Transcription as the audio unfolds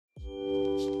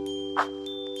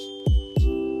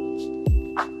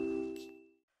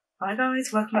Hi guys,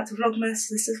 welcome back to Vlogmas.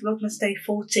 This is Vlogmas day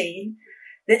 14.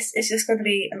 This is just going to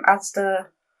be an Asda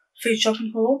food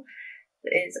shopping haul.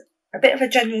 It is a bit of a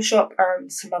general shop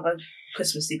and some other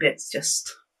Christmassy bits,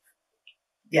 just,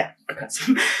 yeah,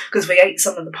 because we ate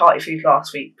some of the party food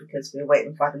last week because we were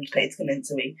waiting for Adam to pay to come in,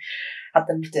 so we had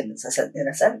them for dinner in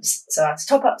a sense. So I had to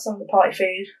top up some of the party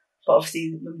food, but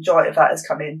obviously the majority of that is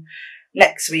coming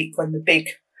next week when the big,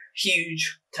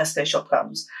 huge Tesco shop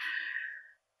comes.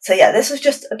 So yeah, this was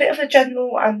just a bit of a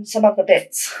general and some other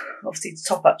bits, obviously to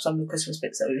top up some of the Christmas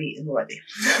bits that we've eaten already.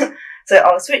 So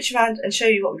I'll switch around and show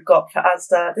you what we've got for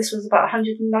Asda. This was about £119.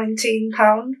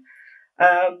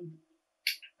 And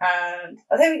I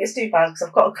don't think it's too bad because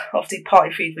I've got obviously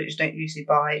party food which I don't usually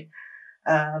buy,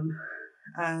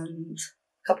 and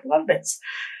a couple of other bits.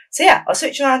 So yeah, I'll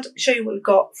switch around and show you what we've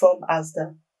got from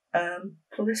Asda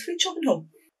for this food shopping haul.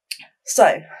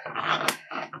 So,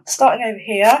 starting over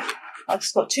here, I've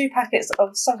just got 2 packets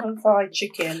of southern fried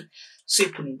chicken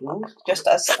super noodles, just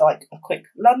as like a quick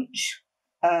lunch.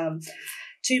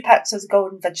 2 packs of the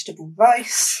golden vegetable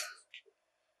rice,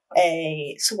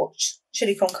 a salt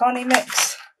chili con carne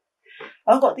mix.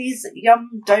 I've got these yum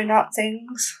donut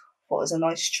things. Thought it was a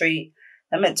nice treat.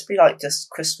 They're meant to be like just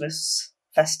Christmas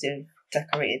festive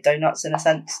decorated donuts in a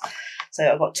sense.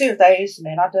 So I've got 2 of those and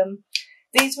then Adam.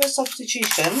 These were a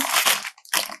substitution.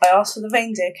 I asked for the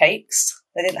reindeer cakes.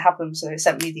 They didn't have them, so they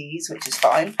sent me these, which is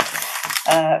fine.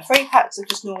 3 packs of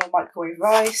just normal microwave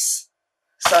rice,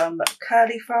 some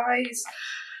curly fries,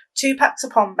 2 packs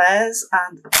of Pom Bears,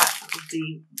 and a pack of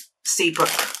the Seabrook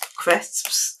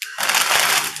crisps.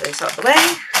 Those out of the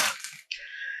way.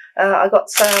 I got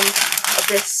some of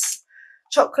this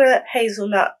chocolate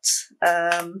hazelnut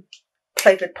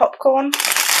flavoured popcorn.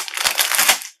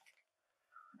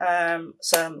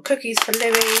 Some cookies for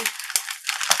Louis.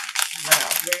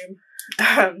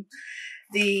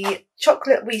 The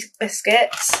chocolate wheat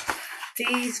biscuits.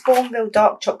 These Bourneville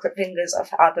dark chocolate fingers are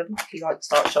for Adam. He likes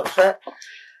dark chocolate.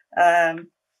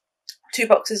 2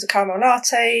 boxes of caramel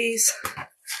lattes.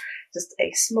 Just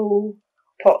a small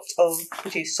pot of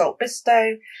reduced salt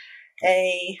bisto.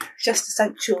 A Just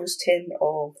Essentials tin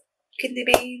of kidney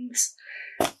beans.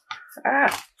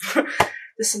 There's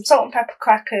some salt and pepper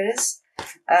crackers.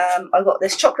 I got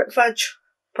this chocolate fudge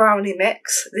brownie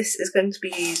mix. This is going to be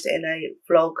used in a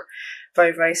vlog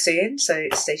very, very soon, so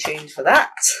stay tuned for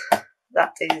that.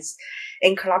 That is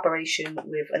in collaboration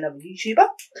with another YouTuber.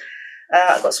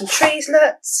 I've got some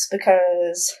treeslets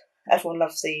because everyone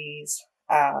loves these,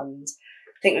 and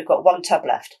I think we've got 1 tub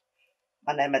left,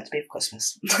 and they're meant to be for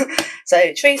Christmas. So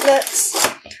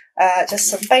treeslets, just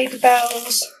some baby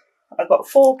bells. I've got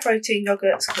 4 protein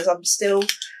yogurts because I'm still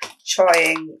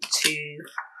trying to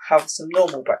have some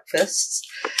normal breakfasts.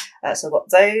 So I've got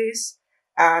those,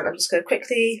 and I'm just going to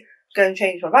quickly go and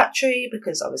change my battery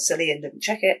because I was silly and didn't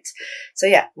check it. So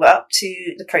yeah, we're up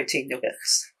to the protein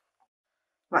yogurts.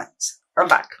 Right, I'm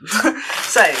back.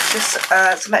 So just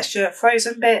some extra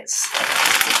frozen bits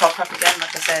to top up again,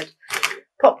 like I said.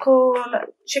 Popcorn,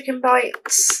 chicken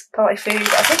bites, party food.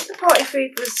 I think the party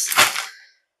food was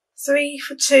 3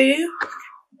 for 2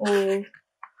 or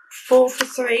 4 for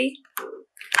 3.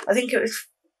 I think it was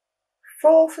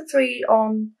 4 for 3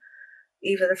 on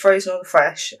either the frozen or the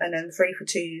fresh, and then 3 for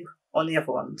 2 on the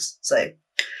other ones. So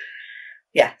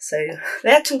yeah, so they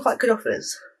had some quite good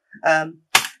offers.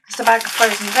 Just a bag of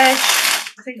frozen veg.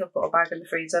 I think I've got a bag in the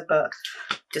freezer, but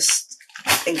just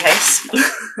in case.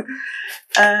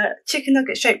 Chicken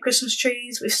nugget shaped Christmas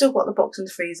trees. We've still got the box in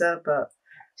the freezer, but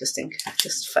just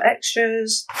for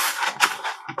extras.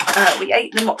 We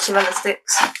ate the mozzarella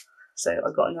sticks, so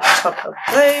I got another tub of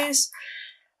those.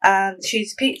 And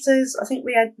cheese pizzas. I think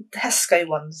we had Tesco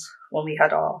ones when we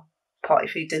had our party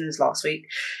food dinners last week,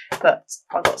 but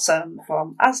I got some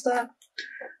from Asda.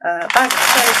 Bag of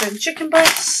frozen chicken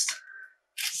breast,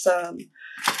 some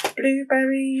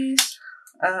blueberries,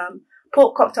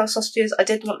 pork cocktail sausages. I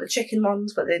did want the chicken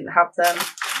ones, but they didn't have them,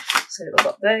 so I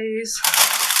got those.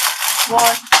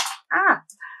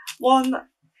 One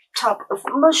tub of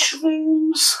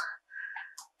mushrooms,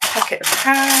 packet of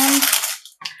ham.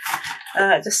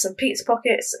 Just some pizza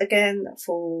pockets, again,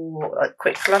 for a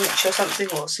quick lunch or something,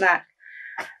 or a snack.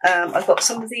 I've got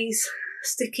some of these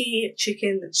sticky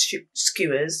chicken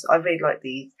skewers. I really like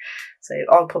these, so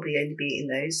I'll probably only be eating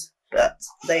those, but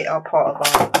they are part of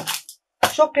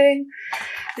our shopping.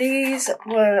 These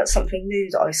were something new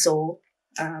that I saw.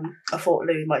 I thought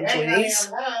Louis might enjoy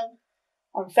these.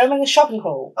 I'm filming a shopping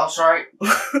haul. Oh, sorry.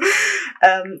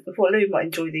 I thought Louis might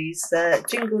enjoy these. They're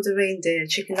Jingle the Reindeer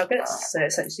chicken nuggets. So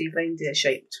essentially reindeer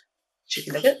shaped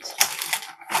chicken nuggets.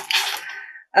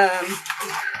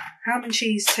 Ham and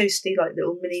cheese toasty, like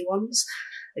little mini ones.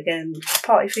 Again,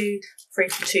 party food, 3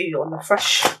 for 2 on the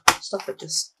fresh stuff. I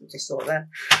just thought there.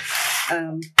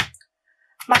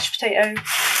 Mashed potato,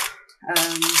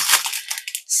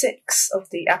 6 of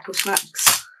the apple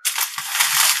smacks,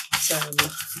 some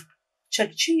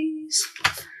cheddar cheese.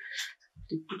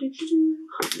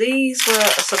 These were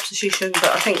a substitution,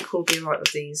 but I think we'll be right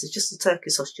with these. It's just the turkey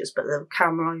sausages, but they're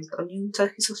caramelised onion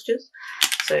turkey sausages.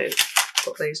 So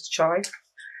got those to try.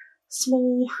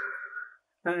 Small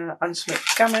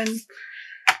unsmoked gammon,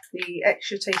 the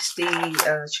extra tasty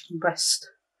chicken breast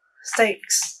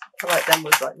steaks. I like them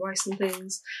with like rice and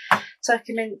things.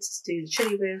 Turkey mince to do the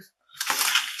chilli with.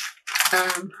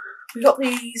 We got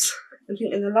these, I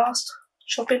think, in the last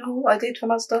shopping haul I did from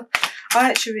Asda. I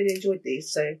actually really enjoyed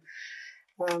these, so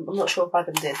I'm not sure if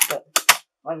Adam did, but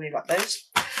I really like those.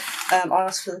 I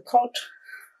asked for the cod,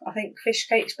 I think fish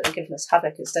cakes, but they're giving us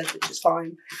haddock instead, which is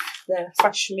fine. The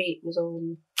fresh meat was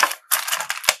on,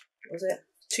 what was it,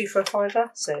 2 for a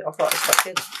 £5, so I thought it was quite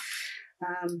good.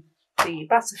 The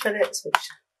batter fillets, which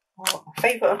are a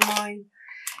favourite of mine.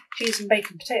 Cheese and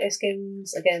bacon potato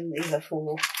skins, again either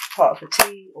for part of the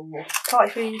tea or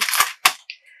party food.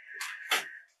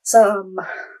 Some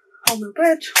wholemeal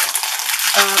bread.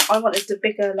 I wanted the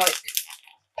bigger like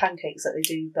pancakes that they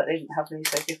do, but they didn't have any,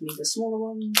 so they gave me the smaller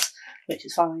ones, which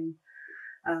is fine.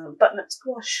 Butternut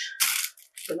squash,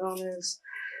 bananas,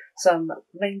 some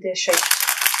reindeer shaped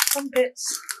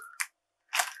crumpets,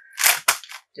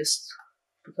 just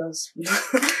because.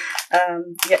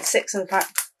 You get 6 in a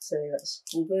pack, so that's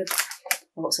all good.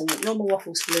 I've got some normal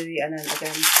waffles for Louis, and then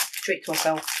again, treat to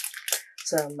myself,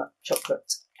 some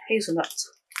chocolate hazelnut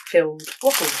filled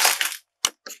waffles.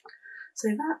 So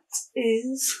that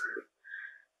is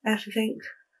everything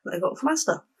that I got from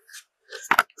Asda.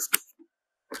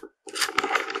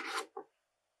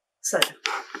 So, I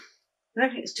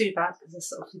don't think it's too bad because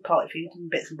it's obviously party food and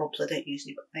bits and bobs I don't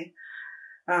usually buy.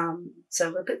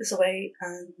 So we'll put this away,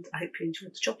 and I hope you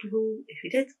enjoyed the shopping haul. If you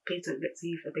did, please don't forget to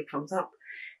leave a big thumbs up.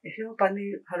 If you're brand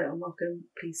new, hello and welcome.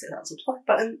 Please hit that subscribe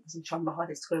button as I'm trying my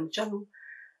hardest to grow my channel,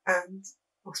 and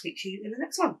I'll speak to you in the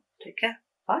next one. Take care.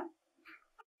 Bye.